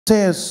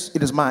says,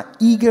 it is my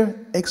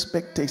eager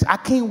expectation. I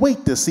can't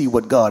wait to see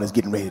what God is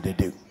getting ready to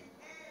do.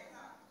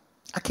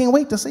 I can't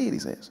wait to see it, he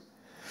says.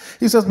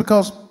 He says,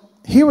 because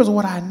here is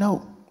what I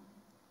know.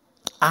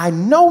 I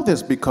know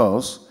this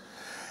because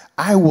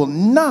I will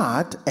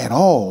not at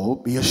all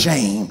be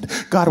ashamed.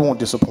 God won't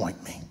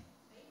disappoint me.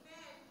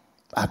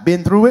 I've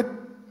been through it,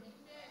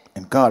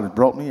 and God has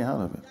brought me out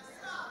of it.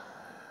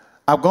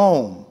 I've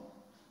gone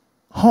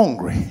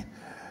hungry,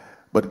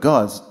 but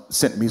God's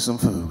sent me some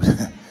food.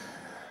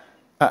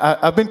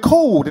 I've been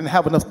cold and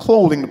have enough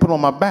clothing to put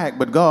on my back,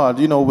 but God,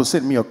 will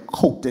send me a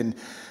coat.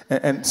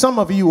 And some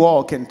of you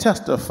all can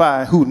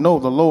testify who know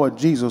the Lord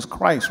Jesus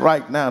Christ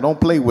right now. Don't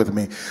play with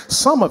me.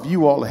 Some of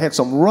you all had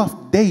some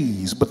rough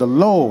days, but the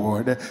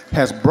Lord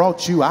has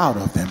brought you out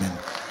of them. And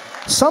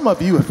some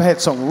of you have had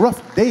some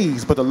rough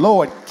days, but the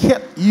Lord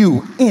kept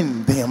you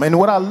in them. And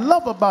what I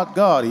love about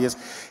God is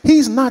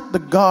he's not the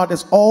God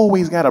that's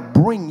always got to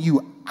bring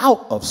you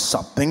out of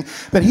something,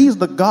 but he's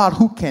the God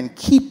who can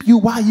keep you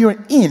while you're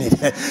in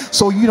it,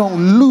 so you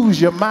don't lose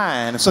your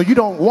mind, so you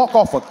don't walk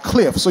off a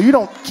cliff, so you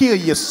don't kill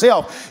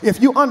yourself.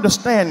 If you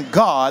understand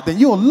God, then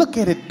you'll look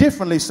at it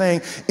differently,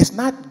 saying it's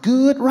not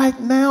good right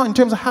now in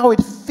terms of how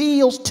it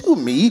feels to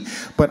me,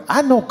 but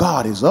I know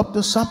God is up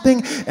to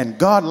something, and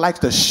God likes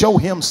to show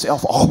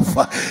himself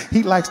off.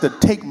 He likes to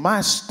take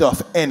my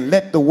stuff and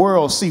let the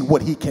world see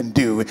what he can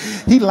do.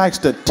 He likes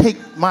to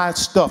take my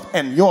stuff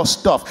and your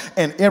stuff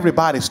and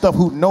everybody's stuff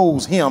who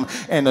knows him,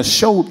 and to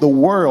show the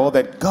world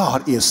that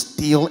God is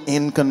still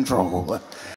in control.